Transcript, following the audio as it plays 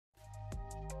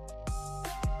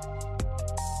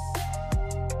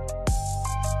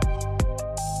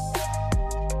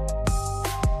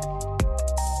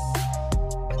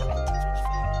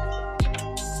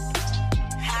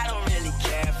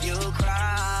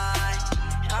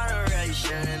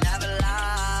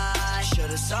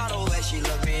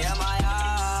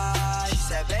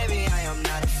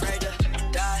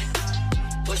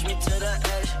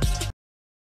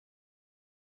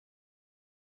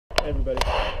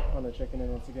Honda checking in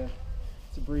once again.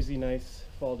 It's a breezy, nice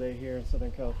fall day here in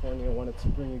Southern California. I wanted to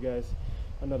bring you guys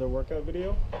another workout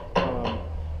video.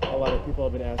 A lot of people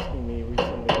have been asking me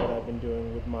recently what I've been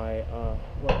doing with my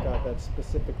workout that's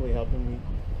specifically helping me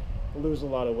lose a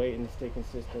lot of weight and stay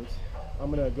consistent. I'm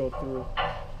gonna go through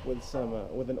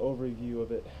with an overview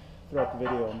of it throughout the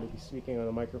video. I'm gonna be speaking on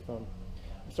a microphone.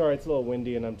 I'm sorry, it's a little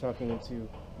windy and I'm talking into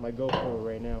my GoPro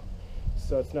right now,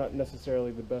 so it's not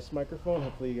necessarily the best microphone.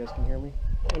 Hopefully you guys can hear me.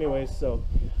 Anyways, so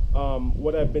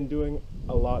what I've been doing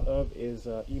a lot of is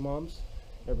EMOMs,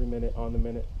 every minute on the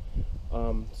minute.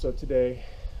 So today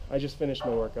I just finished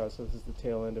my workout, so this is the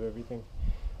tail end of everything.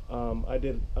 I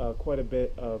did quite a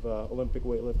bit of Olympic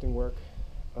weightlifting work,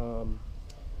 and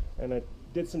I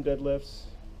did some deadlifts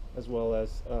as well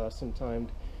as some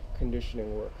timed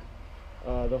conditioning work.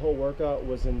 The whole workout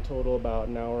was in total about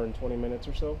an hour and 20 minutes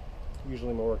or so.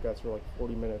 Usually my workouts were like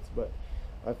 40 minutes, but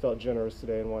I felt generous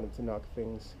today and wanted to knock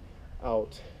things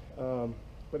out.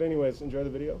 But anyways, enjoy the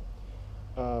video.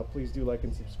 Please do like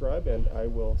and subscribe, and I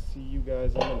will see you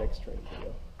guys on the next training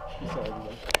video. Peace out,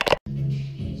 everyone.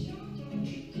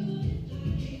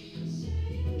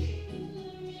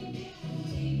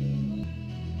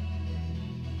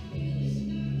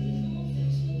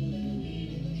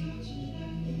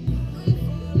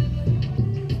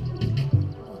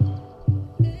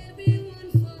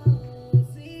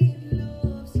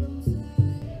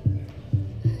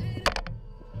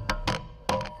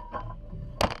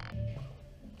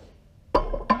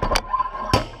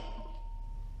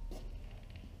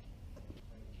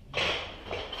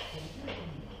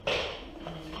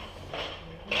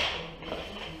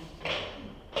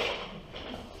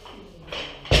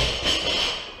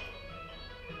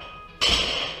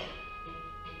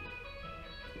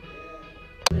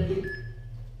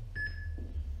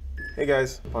 Hey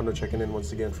guys, Pondo checking in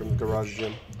once again from the garage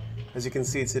gym. As you can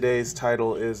see, today's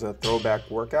title is a throwback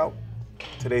workout.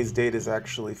 Today's date is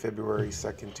actually February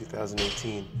 2nd,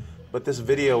 2018, but this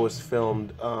video was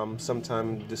filmed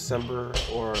sometime December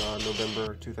or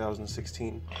November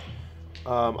 2016.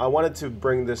 I wanted to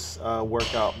bring this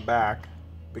workout back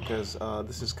because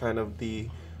this is kind of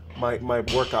my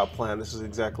workout plan. This is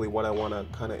exactly what I want to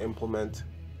kind of implement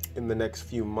in the next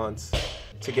few months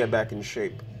to get back in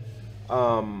shape.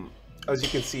 As you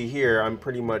can see here, I'm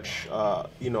pretty much, a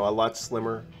lot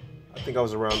slimmer. I think I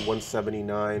was around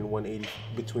 179, 180,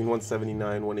 between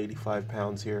 179 and 185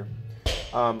 pounds here.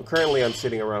 Currently, I'm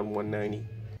sitting around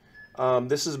 190.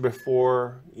 This is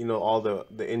before, all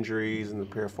the injuries and the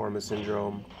piriformis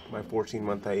syndrome, my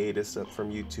 14-month hiatus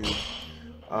from YouTube.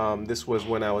 This was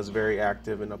when I was very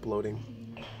active in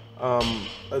uploading.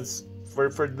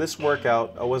 For this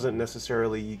workout, I wasn't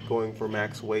necessarily going for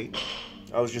max weight.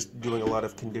 I was just doing a lot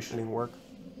of conditioning work.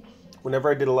 Whenever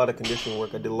I did a lot of conditioning work,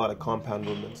 I did a lot of compound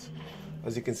movements.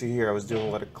 As you can see here, I was doing a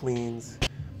lot of cleans.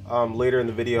 Later in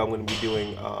the video, I'm going to be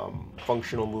doing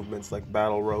functional movements like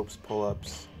battle ropes,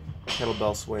 pull-ups,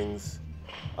 kettlebell swings,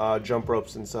 jump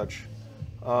ropes, and such.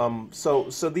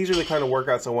 So these are the kind of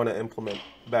workouts I want to implement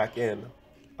back in.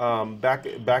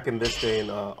 Back in this day in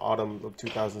autumn of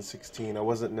 2016, I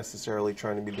wasn't necessarily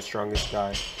trying to be the strongest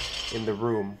guy in the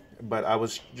room, but I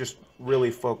was just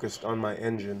really focused on my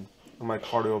engine, on my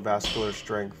cardiovascular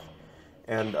strength,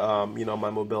 and my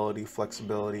mobility,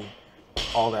 flexibility,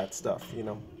 all that stuff,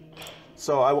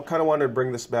 So I kind of wanted to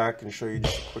bring this back and show you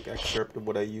just a quick excerpt of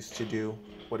what I used to do,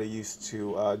 what I used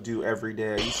to do every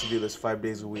day. I used to do this 5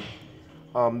 days a week.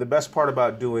 The best part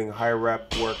about doing high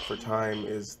rep work for time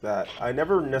is that I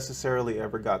never necessarily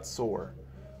ever got sore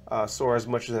as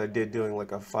much as I did doing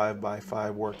like a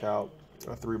 5x5 workout,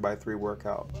 a 3x3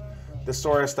 workout. The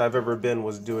sorest I've ever been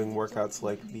was doing workouts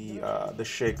like the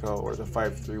Shako or the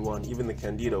 5-3-1, even the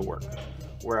Candido work,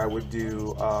 where I would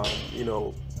do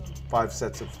 5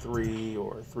 sets of 3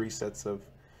 or 3 sets of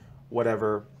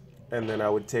whatever, and then I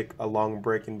would take a long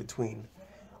break in between.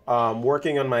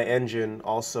 Working on my engine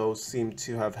also seemed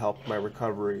to have helped my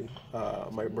recovery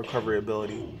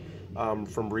ability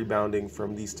from rebounding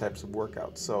from these types of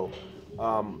workouts. So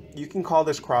you can call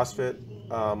this CrossFit.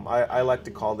 I like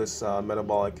to call this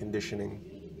metabolic conditioning,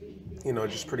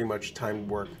 just pretty much timed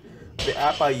work. The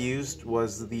app I used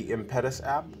was the Impetus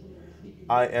app,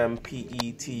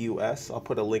 IMPETUS. I'll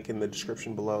put a link in the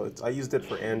description below. I used it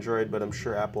for Android, but I'm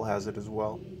sure Apple has it as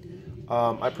well.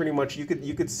 I pretty much, you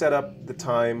could set up the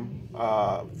time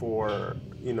for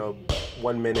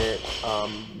 1 minute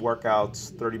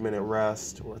workouts, 30-minute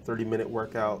rest, or 30-minute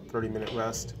workout, 30-minute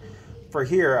rest. For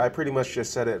here, I pretty much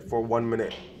just set it for 1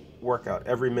 minute workout,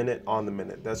 every minute on the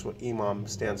minute. That's what EMOM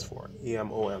stands for,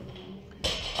 EMOM.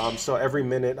 So every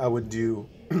minute I would do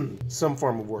some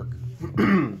form of work.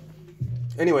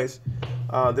 Anyways,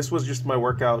 This was just my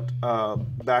workout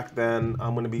back then.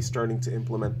 I'm going to be starting to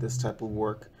implement this type of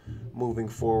work moving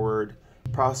forward,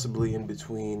 possibly in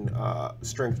between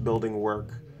strength building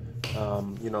work,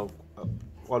 you know,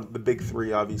 well, the big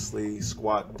three, obviously: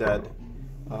 squat, dead,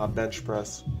 bench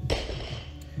press.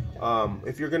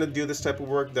 If you're going to do this type of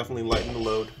work, definitely lighten the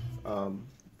load,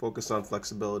 focus on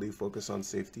flexibility, focus on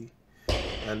safety.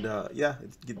 And yeah,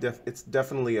 it's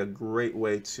definitely a great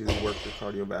way to work your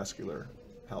cardiovascular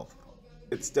health.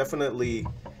 It's definitely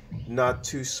not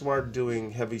too smart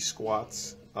doing heavy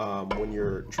squats when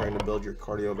you're trying to build your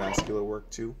cardiovascular work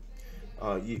too.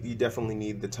 You definitely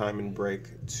need the time and break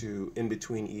to in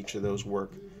between each of those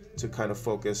work to kind of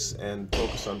focus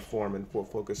on form and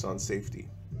focus on safety.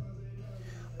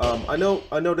 I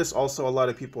notice also a lot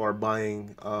of people are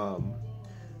buying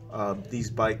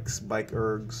these bike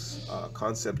ergs,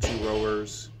 Concept 2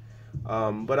 rowers,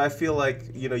 but I feel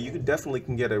like, you know, you definitely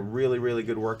can get a really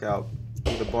good workout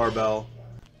with a barbell,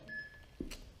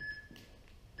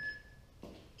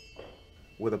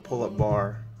 with a pull-up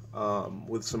bar,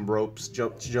 with some ropes,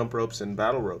 jump ropes, and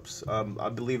battle ropes. I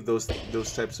believe those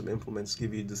types of implements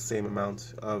give you the same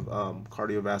amount of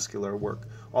cardiovascular work.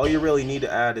 All you really need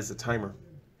to add is a timer.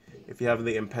 If you have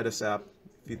the Impetus app,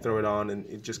 if you throw it on and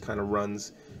it just kind of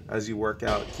runs as you work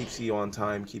out, it keeps you on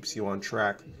time, keeps you on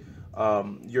track.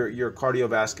 Your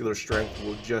cardiovascular strength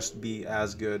will just be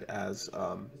as good as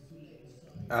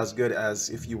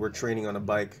if you were training on a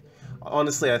bike.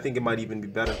 Honestly, I think it might even be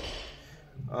better.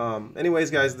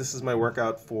 Anyways, guys, this is my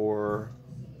workout for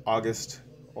August,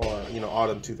 or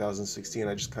autumn 2016.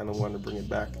 I just kind of wanted to bring it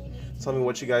back. Tell me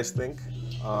what you guys think.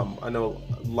 I know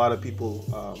a lot of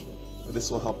people. This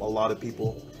will help a lot of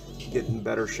people get in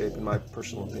better shape, in my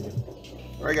personal opinion.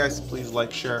 All right, guys, please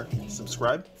like, share,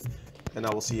 subscribe, and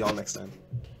I will see y'all next time.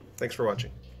 Thanks for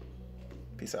watching.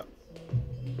 Peace out.